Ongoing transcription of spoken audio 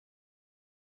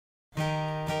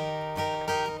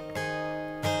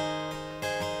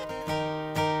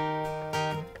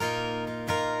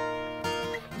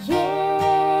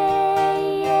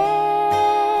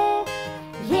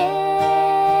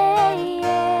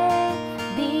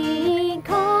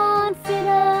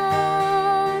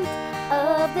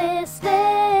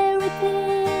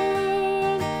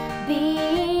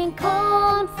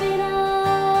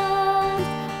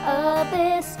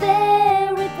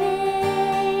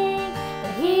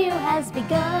has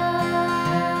begun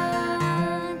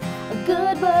a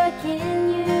good work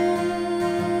in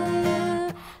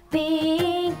you.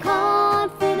 Being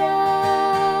confident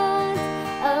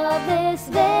of this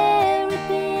very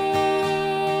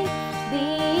thing.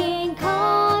 Being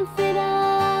confident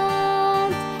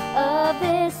of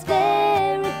this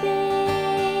very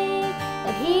thing.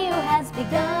 That he who has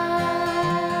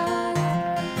begun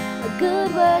a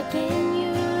good work in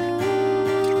you,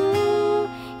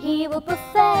 he will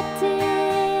perfect it.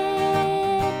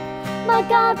 My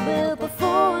God will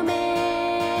perform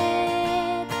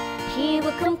it. He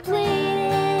will complete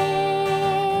it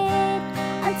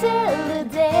until the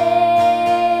day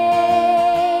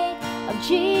of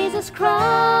Jesus Christ.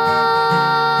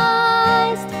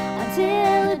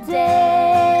 Until the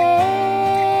day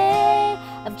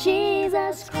of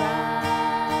Jesus Christ.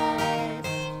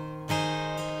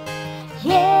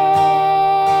 Yeah.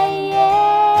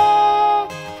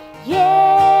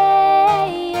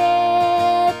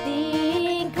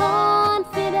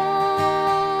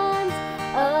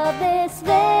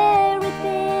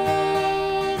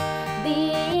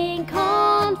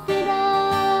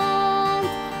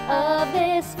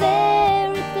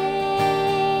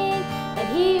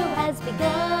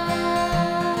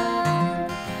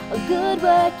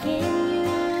 Work in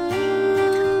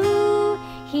you,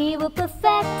 he will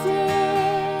perfect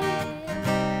it.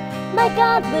 My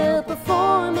God will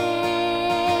perform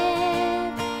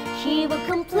it. He will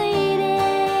complete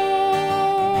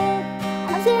it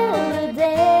until the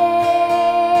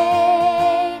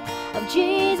day of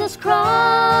Jesus Christ.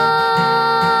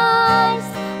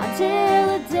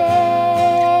 Until the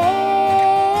day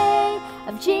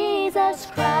of Jesus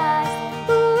Christ.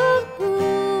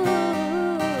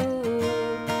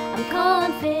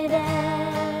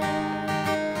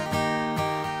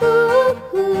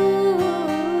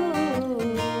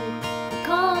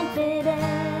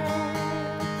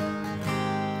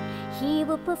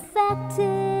 Perfect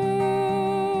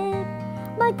it.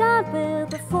 My God will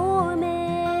perform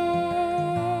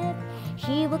it.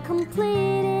 He will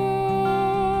complete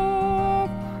it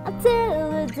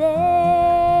until the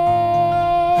day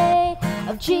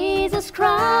of Jesus Christ.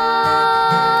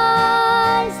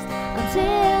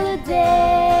 Until the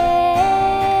day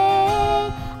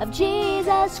of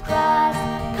Jesus Christ.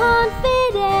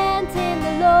 Confident in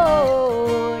the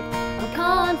Lord. I'm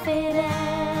confident.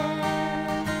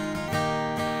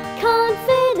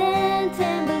 Confident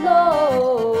in the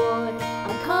Lord,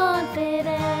 I'm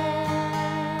confident.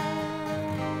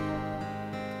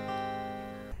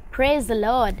 Praise the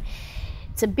Lord.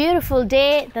 It's a beautiful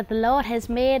day that the Lord has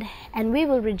made, and we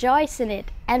will rejoice in it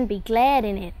and be glad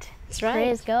in it. That's right.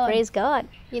 Praise God. Praise God.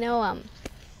 You know, I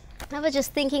was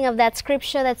just thinking of that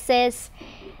scripture that says,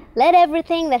 let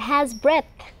everything that has breath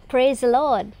praise the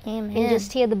Lord. Amen. And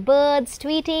just hear the birds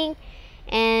tweeting,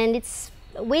 and it's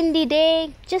a windy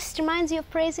day, just reminds you of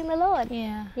praising the Lord.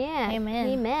 Yeah. Yeah. Amen.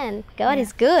 Amen. God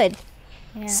is good.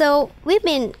 Yeah. So we've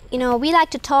been, we like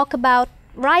to talk about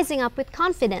rising up with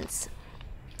confidence.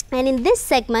 And in this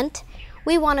segment,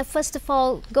 we want to first of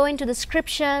all go into the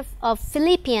scripture of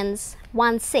Philippians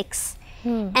 1:6.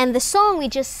 And the song we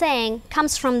just sang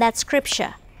comes from that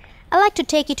scripture. I'd like to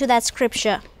take you to that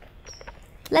scripture.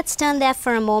 Let's turn there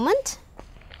for a moment.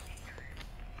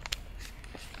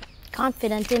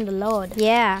 Confident in the Lord.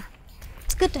 Yeah.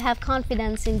 It's good to have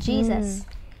confidence in Jesus.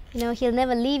 He'll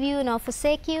never leave you nor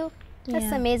forsake you. That's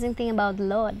the amazing thing about the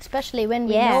Lord. Especially when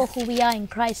we know who we are in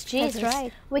Christ Jesus. That's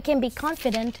right. We can be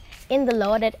confident in the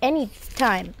Lord at any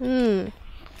time.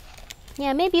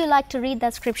 Yeah, maybe you'd like to read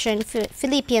that scripture in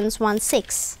Philippians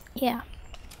 1:6. Yeah.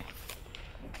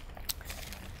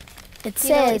 It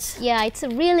says, it's a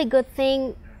really good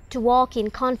thing to walk in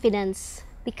confidence,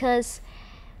 because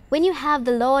when you have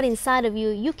the Lord inside of you,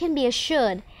 you can be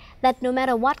assured that no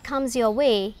matter what comes your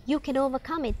way, you can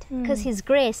overcome it, because His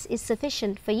grace is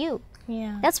sufficient for you.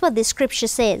 yeah. That's what this scripture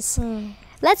says.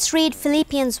 Let's read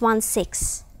Philippians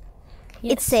 1:6.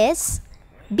 It says,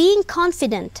 being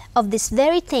confident of this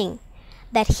very thing,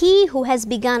 that he who has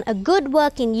begun a good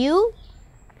work in you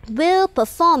will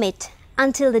perform it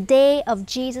until the day of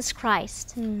Jesus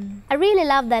Christ. I really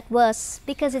love that verse,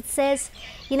 because it says,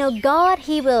 God,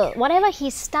 He will, whatever He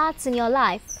starts in your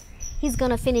life, He's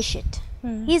going to finish it.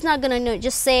 He's not going to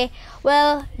just say,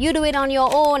 well, you do it on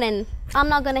your own and I'm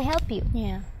not going to help you.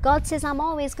 Yeah. God says, I'm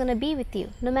always going to be with you,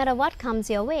 no matter what comes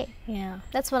your way. Yeah.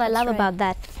 That's what I love about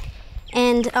that.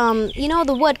 And,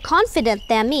 the word confident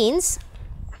there means,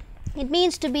 it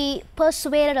means to be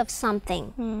persuaded of something,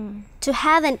 to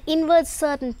have an inward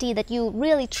certainty that you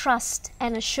really trust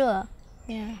and assure.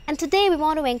 Yeah. And today we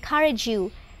want to encourage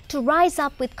you to rise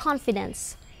up with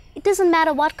confidence. It doesn't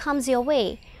matter what comes your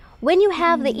way. when you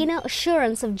have the inner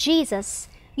assurance of Jesus,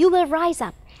 you will rise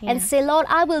up and say, Lord,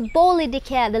 I will boldly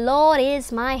declare the Lord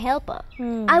is my helper.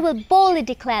 I will boldly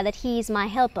declare that He is my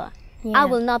helper. I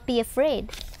will not be afraid.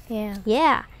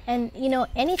 Yeah. And you know,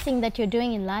 anything that you're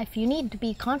doing in life, you need to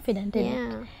be confident in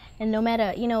it. And no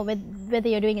matter, you know, whether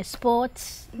you're doing a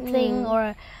sports thing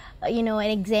or you know, an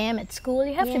exam at school,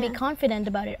 you have to be confident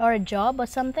about it, or a job or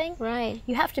something. Right.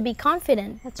 You have to be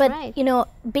confident. That's but right. you know,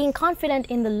 being confident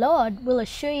in the Lord will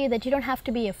assure you that you don't have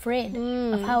to be afraid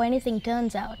of how anything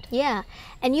turns out. Yeah.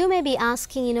 And you may be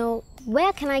asking, you know,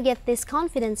 where can I get this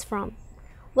confidence from?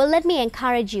 Well, let me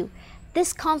encourage you.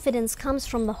 This confidence comes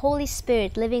from the Holy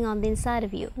Spirit living on the inside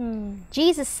of you.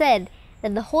 Jesus said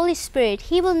that the Holy Spirit,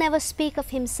 He will never speak of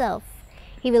Himself.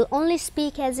 He will only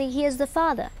speak as He hears the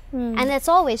Father. And that's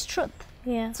always truth.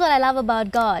 That's what I love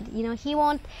about God. You know, He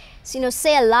won't, you know,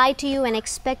 say a lie to you and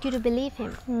expect you to believe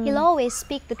Him. He'll always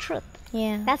speak the truth.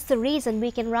 That's the reason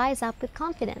we can rise up with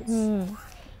confidence.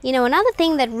 You know, another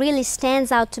thing that really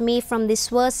stands out to me from this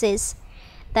verse is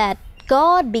that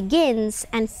God begins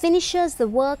and finishes the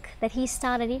work that He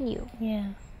started in you.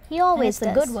 He always does.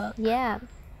 It's a good work. It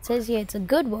says here it's a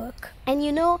good work. And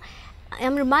you know,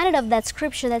 I'm reminded of that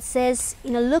scripture that says,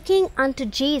 you know, looking unto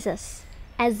Jesus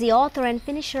as the author and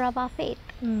finisher of our faith.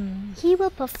 He will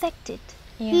perfect it.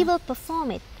 He will perform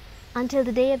it until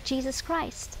the day of Jesus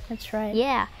Christ. That's right.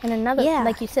 And another,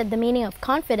 like you said, the meaning of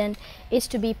confident is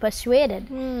to be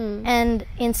persuaded. And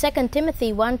in 2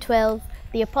 Timothy 1:12,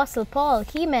 the Apostle Paul,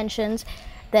 he mentions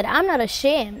that I'm not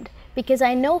ashamed because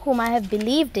I know whom I have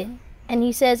believed in. And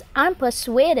he says, I'm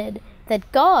persuaded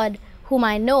that God, whom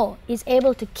I know, is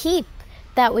able to keep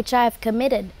that which I have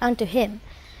committed unto Him.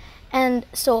 And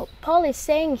so Paul is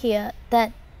saying here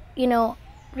that, you know,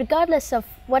 regardless of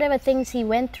whatever things he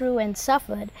went through and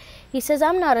suffered, he says,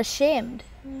 I'm not ashamed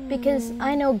because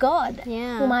I know God,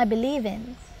 whom I believe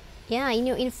in. You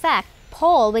know, in fact,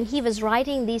 Paul, when he was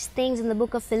writing these things in the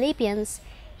book of Philippians,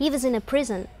 he was in a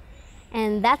prison.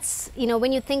 And that's, you know,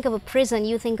 when you think of a prison,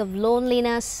 you think of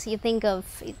loneliness, you think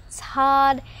of it's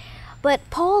hard. But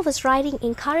Paul was writing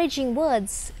encouraging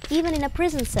words, even in a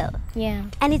prison cell.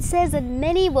 And it says that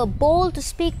many were bold to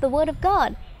speak the word of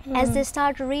God as they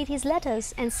start to read his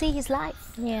letters and see his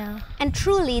life. And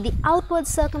truly, the outward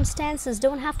circumstances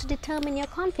don't have to determine your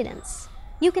confidence.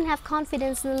 You can have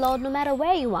confidence in the Lord no matter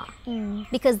where you are,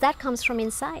 because that comes from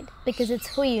inside. Because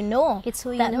it's who you know. It's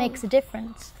who you that know. makes a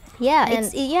difference. Go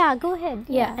ahead.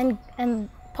 And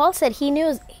Paul said he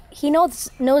knows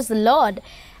the Lord,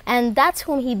 and that's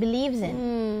whom he believes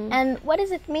in. And what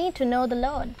does it mean to know the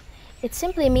Lord? It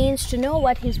simply means to know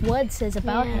what His word says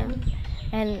about Him.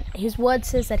 And His word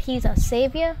says that He's our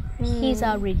Savior, He's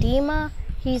our Redeemer,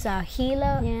 He's our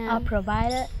healer, our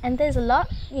provider. And there's a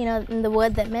lot, you know, in the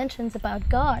word that mentions about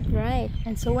God.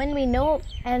 And so when we know,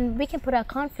 and we can put our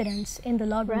confidence in the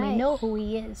Lord when we know who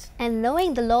He is. And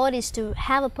knowing the Lord is to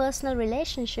have a personal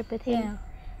relationship with Him.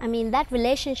 I mean, that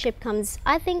relationship comes,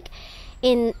 I think,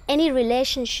 in any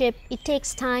relationship, it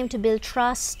takes time to build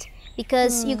trust,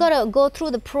 because you got to go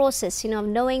through the process, you know, of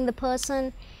knowing the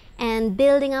person and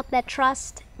building up that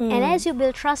trust. And as you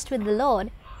build trust with the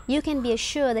Lord, you can be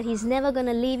assured that He's never going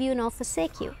to leave you nor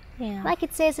forsake you. Like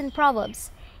it says in Proverbs,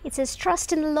 it says,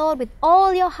 trust in the Lord with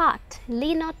all your heart,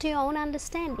 lean not to your own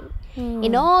understanding.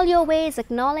 In all your ways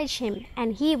acknowledge Him,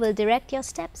 and He will direct your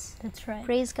steps. That's right.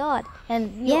 Praise God.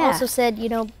 And you also said, you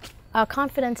know, our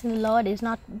confidence in the Lord is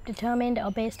not determined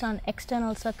or based on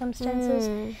external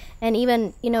circumstances. And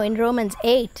even, you know, in Romans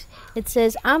 8, it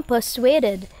says, I'm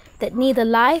persuaded that neither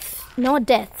life nor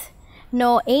death,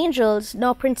 nor angels,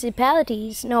 nor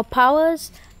principalities, nor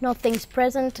powers, nor things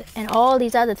present, and all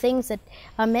these other things that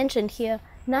are mentioned here,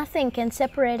 nothing can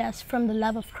separate us from the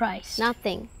love of Christ.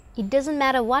 Nothing. It doesn't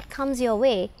matter what comes your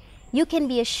way, you can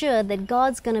be assured that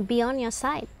God's going to be on your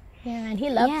side. And He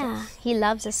loves us. He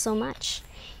loves us so much.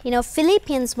 You know,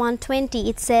 Philippians 1:20,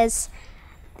 it says,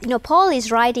 you know, Paul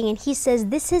is writing and he says,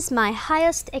 this is my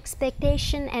highest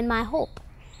expectation and my hope,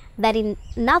 that in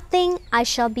nothing I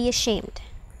shall be ashamed.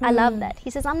 I love that. He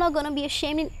says, I'm not going to be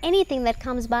ashamed in anything that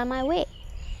comes by my way,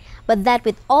 but that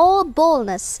with all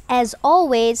boldness, as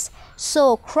always,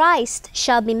 so Christ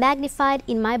shall be magnified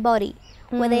in my body,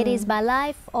 whether it is by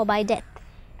life or by death.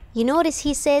 You notice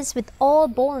he says, with all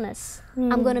boldness,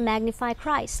 I'm going to magnify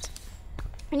Christ.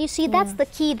 And you see, that's the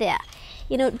key there.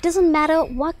 You know, it doesn't matter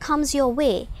what comes your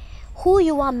way, who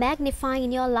you are magnifying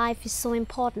in your life is so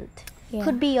important. It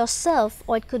could be yourself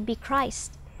or it could be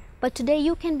Christ. But today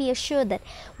you can be assured that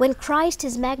when Christ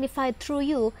is magnified through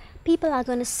you, people are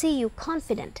going to see you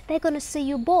confident. They're going to see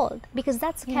you bold, because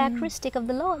that's a characteristic of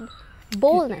the Lord.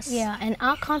 boldness. Yeah, and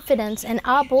our confidence and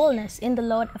our boldness in the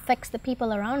Lord affects the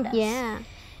people around us. Yeah.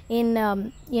 You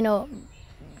know,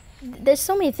 there's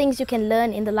so many things you can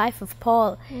learn in the life of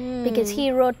Paul, because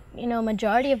he wrote,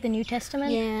 majority of the New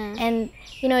Testament. Yeah. And,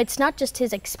 it's not just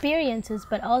his experiences,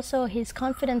 but also his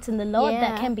confidence in the Lord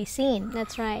that can be seen.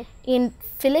 That's right. In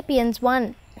Philippians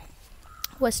 1,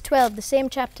 verse 12, the same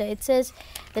chapter, it says,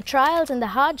 the trials and the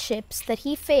hardships that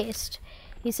he faced,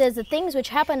 he says, the things which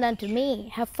happened unto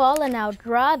me have fallen out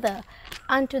rather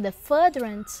unto the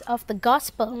furtherance of the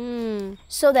gospel,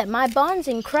 so that my bonds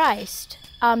in Christ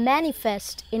are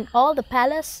manifest in all the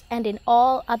palace and in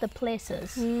all other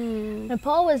places. And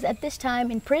Paul was at this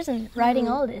time in prison writing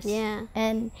all this. Yeah.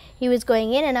 And he was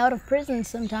going in and out of prison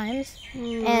sometimes.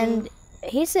 And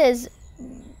he says,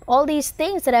 all these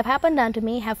things that have happened unto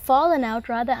me have fallen out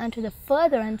rather unto the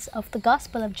furtherance of the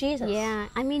gospel of Jesus. Yeah,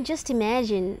 I mean, just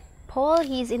imagine, Paul,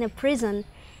 he's in a prison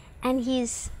and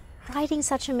he's writing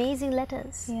such amazing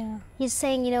letters. Yeah. He's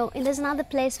saying, and there's another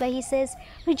place where he says,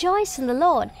 rejoice in the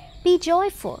Lord, be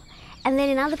joyful. And then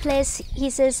in another place he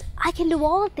says, I can do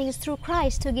all things through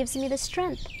Christ who gives me the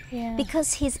strength. Yeah.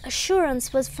 Because his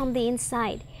assurance was from the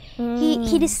inside.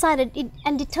 He decided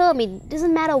and determined,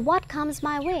 doesn't matter what comes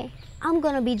my way, I'm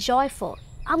going to be joyful.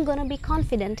 I'm going to be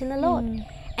confident in the Lord.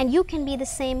 And you can be the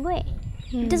same way.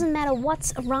 It doesn't matter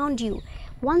what's around you.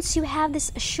 Once you have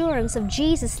this assurance of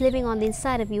Jesus living on the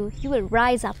inside of you, you will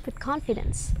rise up with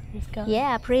confidence. Praise God.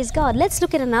 Yeah, praise God. Let's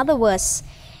look at another verse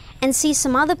and see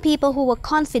some other people who were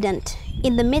confident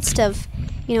in the midst of,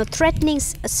 threatening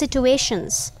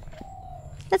situations.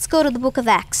 Let's go to the book of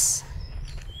Acts.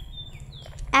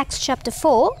 Acts chapter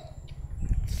 4.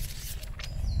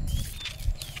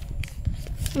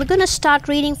 We're going to start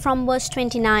reading from verse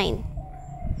 29.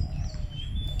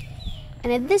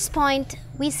 And at this point,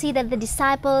 we see that the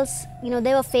disciples,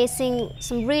 they were facing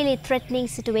some really threatening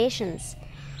situations.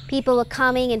 People were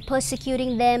coming and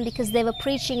persecuting them because they were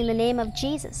preaching in the name of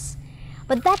Jesus.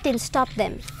 But that didn't stop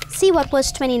them. See what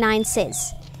verse 29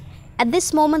 says. At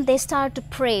this moment, they started to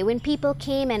pray. When people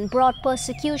came and brought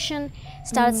persecution,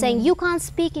 started saying, you can't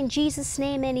speak in Jesus'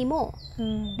 name anymore.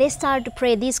 They started to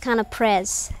pray these kind of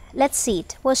prayers. Let's see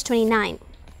it. Verse 29.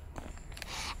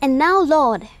 And now,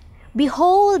 Lord,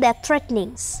 behold their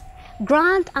threatenings.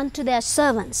 Grant unto their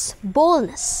servants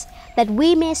boldness, that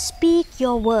we may speak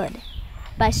your word,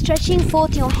 by stretching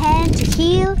forth your hand to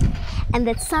heal, and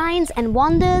that signs and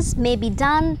wonders may be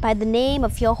done by the name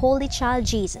of your holy child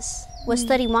Jesus. Verse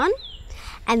 31.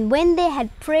 And when they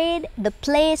had prayed, the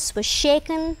place was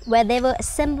shaken where they were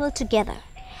assembled together,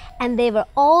 and they were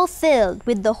all filled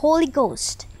with the Holy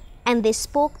Ghost, and they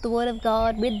spoke the word of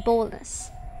God with boldness.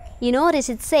 You notice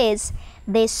it says,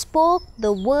 they spoke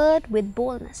the word with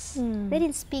boldness. They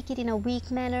didn't speak it in a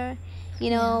weak manner,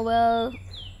 well,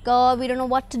 God, we don't know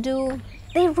what to do.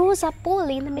 They rose up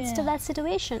boldly in the midst of that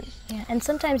situation. Yeah. And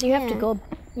sometimes you have to go,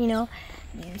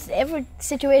 every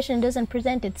situation doesn't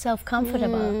present itself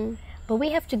comfortable, but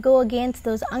we have to go against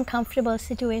those uncomfortable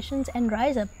situations and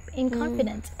rise up in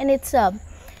confidence. And it's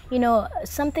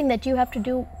something that you have to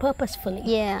do purposefully.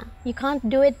 Yeah. You can't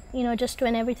do it, just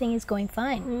when everything is going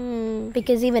fine.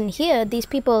 Because even here, these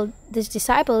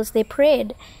disciples, they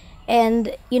prayed,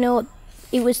 and,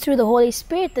 it was through the Holy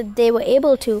Spirit that they were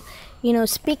able to,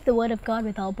 speak the word of God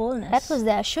with all boldness. That was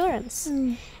their assurance.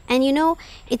 And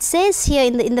it says here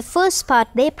in the first part,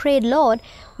 they prayed, Lord,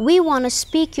 we want to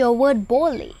speak your word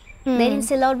boldly. They didn't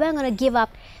say, Lord, we're going to give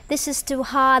up. This is too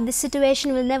hard. This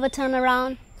situation will never turn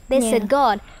around. They said,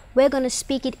 God, we're going to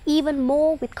speak it even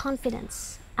more with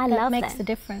confidence. I love that. That makes the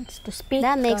difference, to speak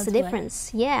That makes God's the word.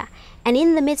 difference, yeah. And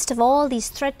in the midst of all these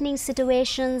threatening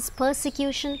situations,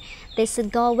 persecution, they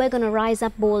said, God, we're going to rise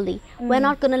up boldly. We're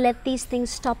not going to let these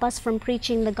things stop us from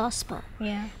preaching the gospel.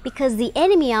 Yeah. Because the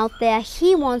enemy out there,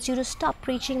 he wants you to stop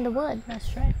preaching the word.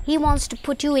 That's right. He wants to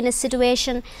put you in a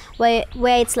situation where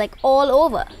it's like all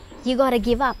over. You got to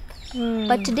give up.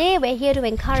 But today we're here to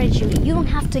encourage you. You don't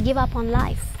have to give up on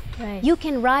life. Right. You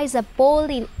can rise up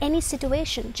boldly in any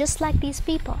situation, just like these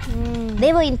people.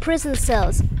 They were in prison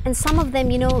cells, and some of them,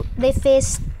 they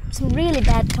faced some really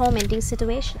bad tormenting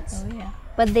situations. Oh, yeah.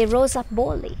 But they rose up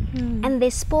boldly, and they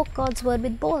spoke God's word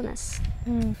with boldness.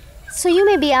 So you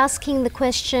may be asking the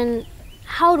question,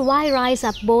 how do I rise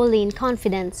up boldly in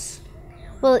confidence?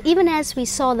 Well, even as we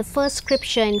saw the first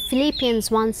scripture in Philippians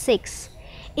 1:6,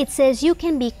 it says you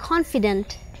can be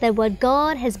confident that what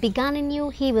God has begun in you,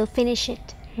 He will finish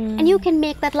it. And you can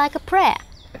make that like a prayer.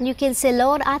 You can say,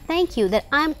 Lord, I thank you that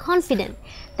I am confident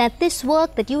that this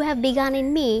work that you have begun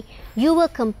in me, you will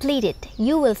complete it,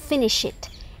 you will finish it,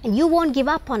 and you won't give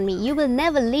up on me. You will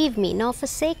never leave me nor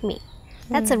forsake me.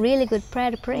 That's a really good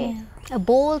prayer to pray. Yeah. a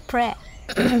bold prayer.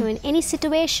 So in any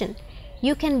situation,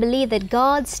 you can believe that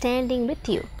God's standing with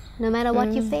you, no matter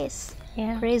what you face.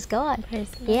 Yeah. Praise God. Praise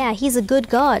God. Yeah, He's a good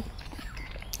God.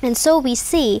 And so we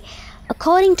see,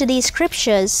 according to these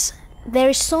scriptures, there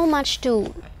is so much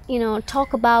to,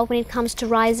 talk about when it comes to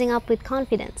rising up with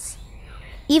confidence.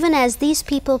 Even as these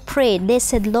people prayed, they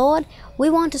said, Lord, we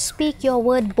want to speak your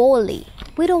word boldly.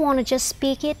 We don't want to just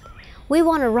speak it. We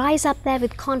want to rise up there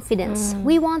with confidence.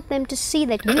 We want them to see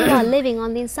that you are living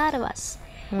on the inside of us.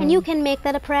 And you can make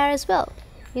that a prayer as well.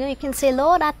 You can say,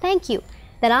 Lord, I thank you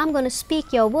that I'm going to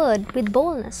speak your word with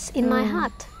boldness in my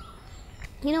heart.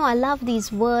 I love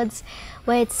these words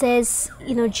where it says,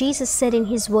 Jesus said in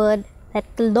his word that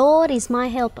the Lord is my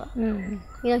helper.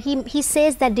 He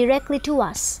says that directly to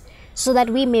us so that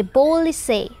we may boldly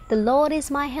say, the Lord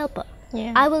is my helper.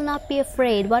 Yeah. I will not be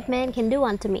afraid what man can do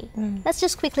unto me. Let's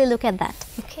just quickly look at that.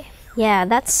 Okay. Yeah,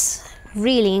 that's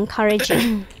really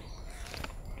encouraging.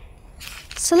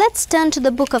 So let's turn to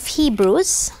the book of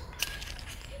Hebrews.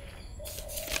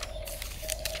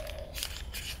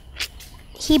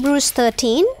 Hebrews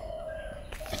 13.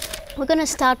 We're going to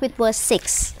start with verse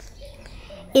 6.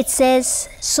 It says,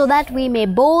 so that we may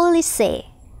boldly say,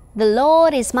 the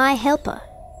Lord is my helper.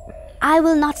 I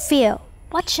will not fear.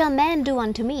 What shall man do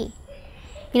unto me?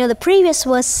 The previous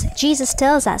verse, Jesus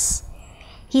tells us,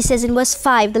 he says in verse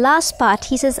 5, the last part,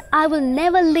 he says, I will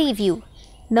never leave you,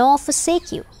 nor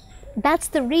forsake you. That's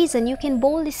the reason you can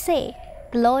boldly say,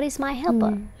 the Lord is my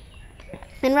helper.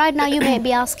 And right now you may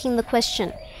be asking the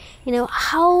question,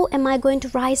 how am I going to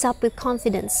rise up with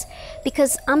confidence?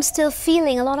 Because I'm still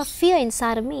feeling a lot of fear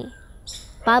inside of me.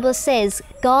 Bible says,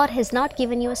 God has not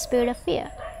given you a spirit of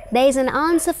fear. There is an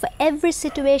answer for every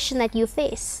situation that you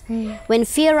face. When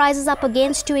fear rises up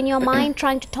against you in your mind,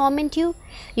 trying to torment you,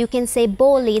 you can say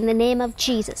boldly in the name of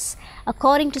Jesus.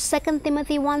 According to 2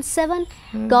 Timothy 1:7,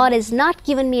 God has not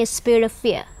given me a spirit of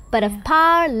fear, but of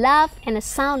power, love, and a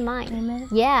sound mind. Amen.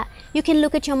 Yeah, you can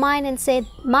look at your mind and say,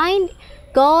 mind,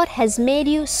 God has made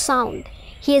you sound.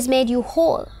 He has made you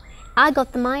whole. I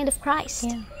got the mind of Christ.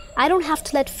 Yeah. I don't have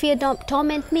to let fear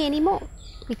torment me anymore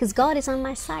because God is on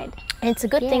my side. And it's a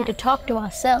good thing to talk to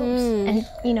ourselves, and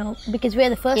because we're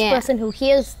the first person who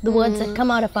hears the words that come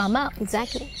out of our mouth.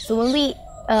 Exactly. So when we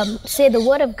say the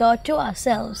word of God to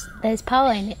ourselves, there's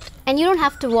power in it. And you don't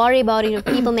have to worry about it.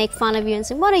 People make fun of you and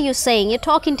say, what are you saying? You're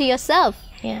talking to yourself.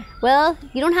 Yeah. Well,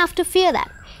 you don't have to fear that.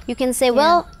 You can say,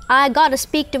 well, I got to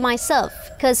speak to myself,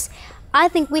 because I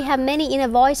think we have many inner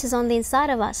voices on the inside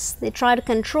of us. They try to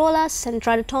control us and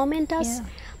try to torment us. Yeah.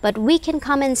 But we can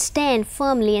come and stand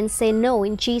firmly and say, no,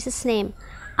 in Jesus' name,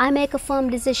 I make a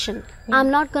firm decision. I'm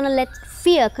not going to let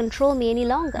fear control me any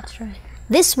longer. That's right.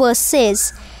 This verse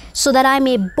says, so that I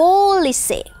may boldly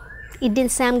say. It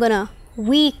didn't say I'm going to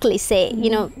weakly say.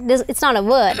 It's not a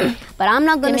word. But I'm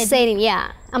not going to say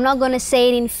it I'm not going to say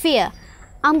it in fear.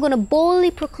 I'm going to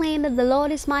boldly proclaim that the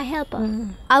Lord is my helper.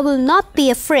 I will not be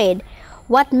afraid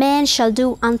what man shall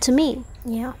do unto me.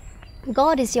 Yeah.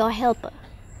 God is your helper.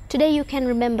 Today you can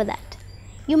remember that.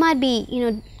 You might be,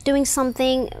 doing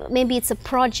something, maybe it's a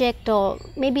project, or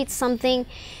maybe it's something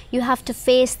you have to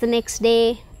face the next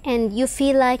day, and you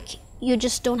feel like you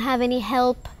just don't have any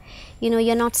help,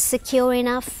 you're not secure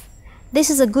enough. This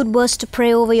is a good verse to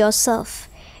pray over yourself.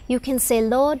 You can say,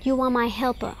 Lord, you are my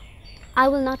helper. I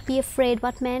will not be afraid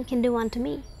what man can do unto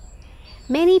me.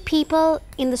 Many people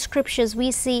in the scriptures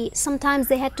we see, sometimes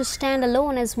they had to stand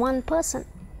alone as one person.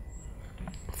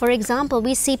 For example,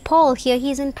 we see Paul here,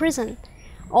 he's in prison,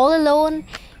 all alone,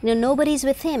 nobody's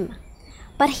with him.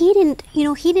 But he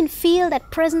didn't feel that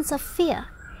presence of fear.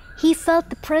 He felt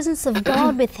the presence of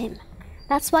God with him.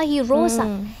 That's why he rose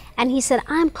up and he said,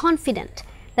 I'm confident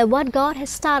that what God has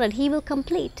started, he will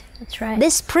complete. That's right.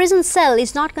 This prison cell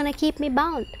is not going to keep me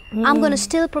bound. I'm going to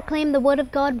still proclaim the word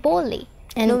of God boldly,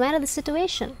 no matter the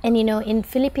situation. And in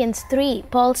Philippians 3,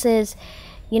 Paul says,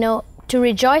 to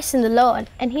rejoice in the Lord.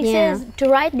 And he says to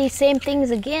write these same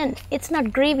things again, it's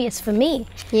not grievous for me.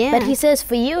 Yeah. But he says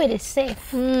for you it is safe.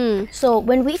 So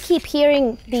when we keep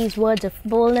hearing these words of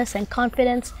boldness and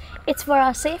confidence, it's for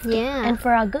our safety and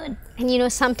for our good.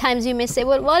 And sometimes you may say,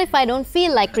 well, what if I don't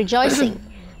feel like rejoicing?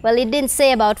 Well, it didn't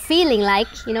say about feeling like,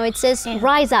 it says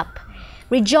rise up,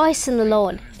 rejoice in the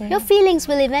Lord. Your feelings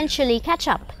will eventually catch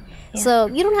up. So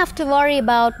you don't have to worry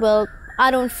about, well,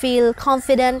 I don't feel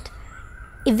confident.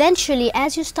 Eventually,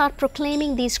 as you start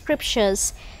proclaiming these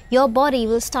scriptures, your body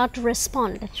will start to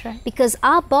respond. That's right. Because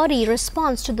our body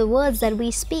responds to the words that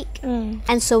we speak.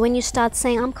 And so when you start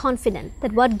saying, I'm confident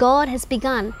that what God has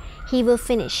begun, he will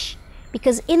finish.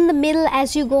 Because in the middle,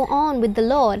 as you go on with the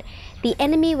Lord, the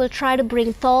enemy will try to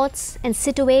bring thoughts and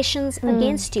situations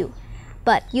against you.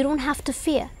 but you don't have to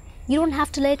fear. You don't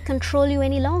have to let it control you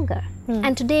any longer.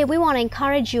 And today we want to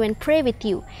encourage you and pray with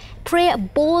you. Pray a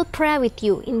bold prayer with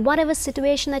you. In whatever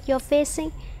situation that you're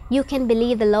facing, you can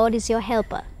believe the Lord is your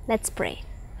helper. Let's pray.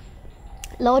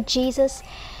 Lord Jesus,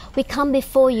 we come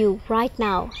before you right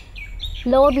now.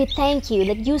 Lord, we thank you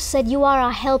that you said you are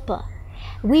our helper.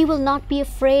 We will not be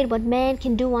afraid what man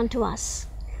can do unto us.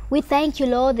 We thank you,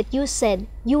 Lord, that you said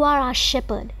you are our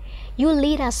shepherd. You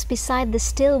lead us beside the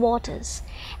still waters.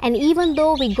 And even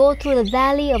though we go through the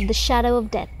valley of the shadow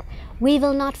of death, we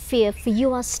will not fear, for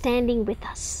you are standing with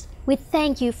us. We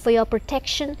thank you for your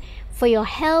protection, for your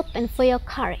help, and for your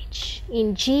courage.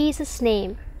 In Jesus'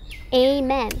 name,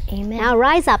 amen. Amen. Now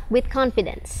rise up with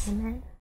confidence. Amen.